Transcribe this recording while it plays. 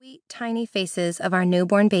tiny faces of our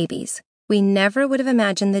newborn babies, we never would have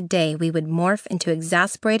imagined the day we would morph into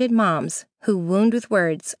exasperated moms who wound with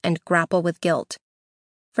words and grapple with guilt.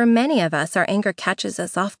 For many of us, our anger catches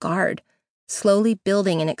us off guard, slowly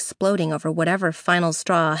building and exploding over whatever final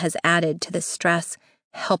straw has added to the stress,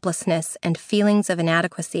 helplessness, and feelings of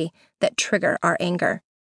inadequacy that trigger our anger.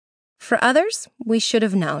 For others, we should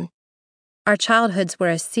have known. Our childhoods were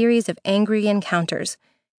a series of angry encounters,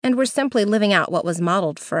 and we're simply living out what was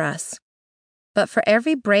modeled for us. But for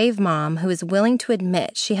every brave mom who is willing to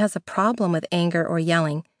admit she has a problem with anger or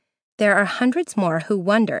yelling, there are hundreds more who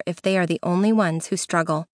wonder if they are the only ones who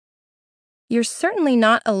struggle. You're certainly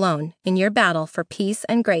not alone in your battle for peace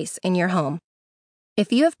and grace in your home.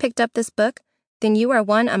 If you have picked up this book, then you are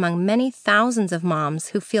one among many thousands of moms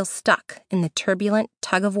who feel stuck in the turbulent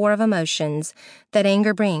tug-of-war of emotions that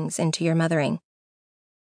anger brings into your mothering.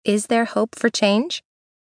 Is there hope for change?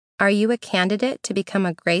 Are you a candidate to become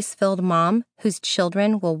a grace-filled mom whose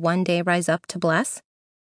children will one day rise up to bless?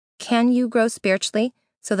 Can you grow spiritually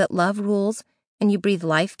so that love rules and you breathe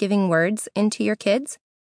life-giving words into your kids?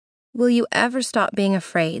 Will you ever stop being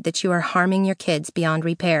afraid that you are harming your kids beyond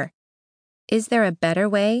repair? Is there a better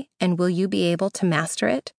way, and will you be able to master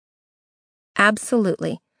it?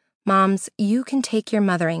 Absolutely. Moms, you can take your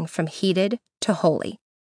mothering from heated to holy.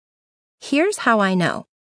 Here's how I know.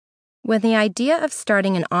 When the idea of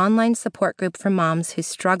starting an online support group for moms who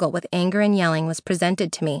struggle with anger and yelling was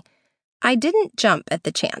presented to me, I didn't jump at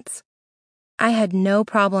the chance. I had no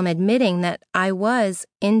problem admitting that I was,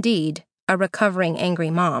 indeed, a recovering angry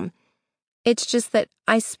mom. It's just that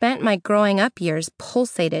I spent my growing up years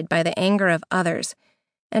pulsated by the anger of others,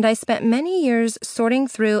 and I spent many years sorting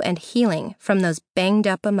through and healing from those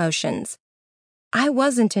banged-up emotions. I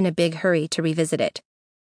wasn't in a big hurry to revisit it.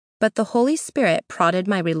 But the Holy Spirit prodded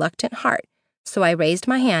my reluctant heart, so I raised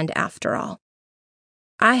my hand after all.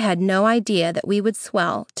 I had no idea that we would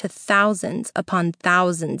swell to thousands upon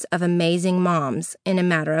thousands of amazing moms in a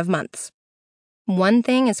matter of months. One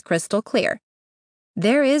thing is crystal clear.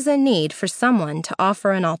 There is a need for someone to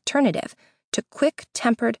offer an alternative to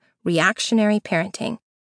quick-tempered, reactionary parenting.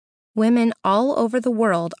 Women all over the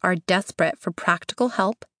world are desperate for practical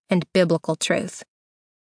help and biblical truth.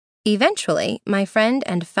 Eventually, my friend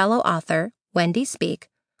and fellow author, Wendy Speake,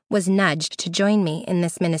 was nudged to join me in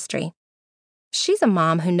this ministry. She's a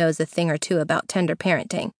mom who knows a thing or two about tender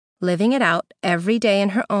parenting, living it out every day in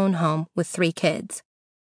her own home with 3 kids.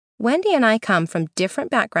 Wendy and I come from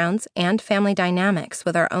different backgrounds and family dynamics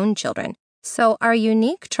with our own children, so our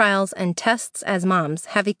unique trials and tests as moms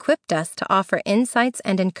have equipped us to offer insights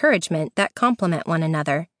and encouragement that complement one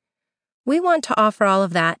another. We want to offer all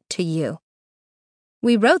of that to you.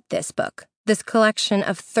 We wrote this book, this collection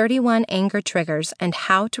of 31 anger triggers and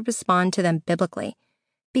how to respond to them biblically,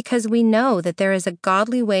 because we know that there is a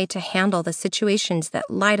godly way to handle the situations that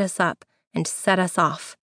light us up and set us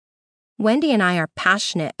off. Wendy and I are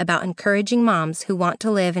passionate about encouraging moms who want to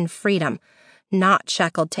live in freedom, not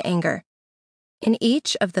shackled to anger. In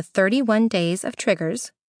each of the 31 days of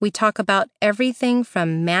triggers, we talk about everything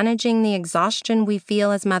from managing the exhaustion we feel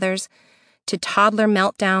as mothers, to toddler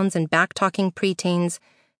meltdowns and back-talking preteens,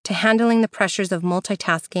 to handling the pressures of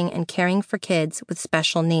multitasking and caring for kids with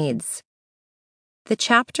special needs. The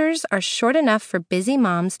chapters are short enough for busy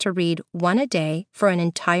moms to read one a day for an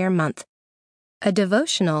entire month. A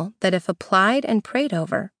devotional that, if applied and prayed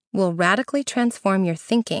over, will radically transform your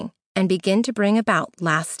thinking and begin to bring about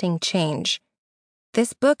lasting change.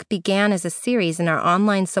 This book began as a series in our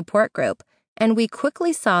online support group, and we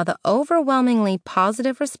quickly saw the overwhelmingly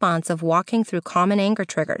positive response of walking through common anger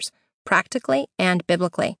triggers, practically and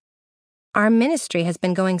biblically. Our ministry has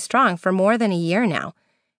been going strong for more than a year now,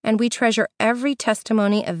 and we treasure every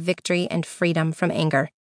testimony of victory and freedom from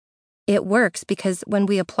anger. It works because when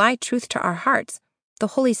we apply truth to our hearts, the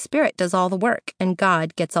Holy Spirit does all the work and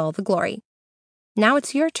God gets all the glory. Now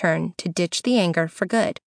it's your turn to ditch the anger for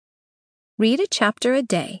good. Read a chapter a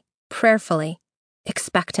day, prayerfully,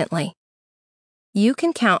 expectantly. You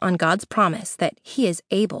can count on God's promise that He is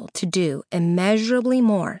able to do immeasurably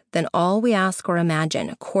more than all we ask or imagine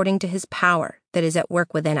according to His power that is at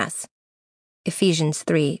work within us. Ephesians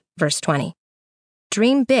 3, verse 20.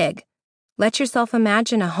 Dream big. Let yourself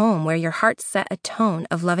imagine a home where your heart set a tone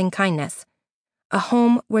of loving kindness, a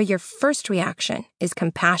home where your first reaction is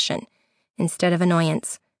compassion instead of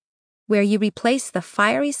annoyance, where you replace the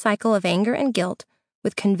fiery cycle of anger and guilt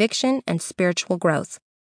with conviction and spiritual growth,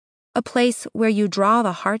 a place where you draw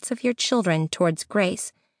the hearts of your children towards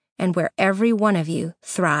grace and where every one of you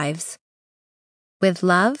thrives. With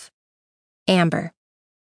love, Amber.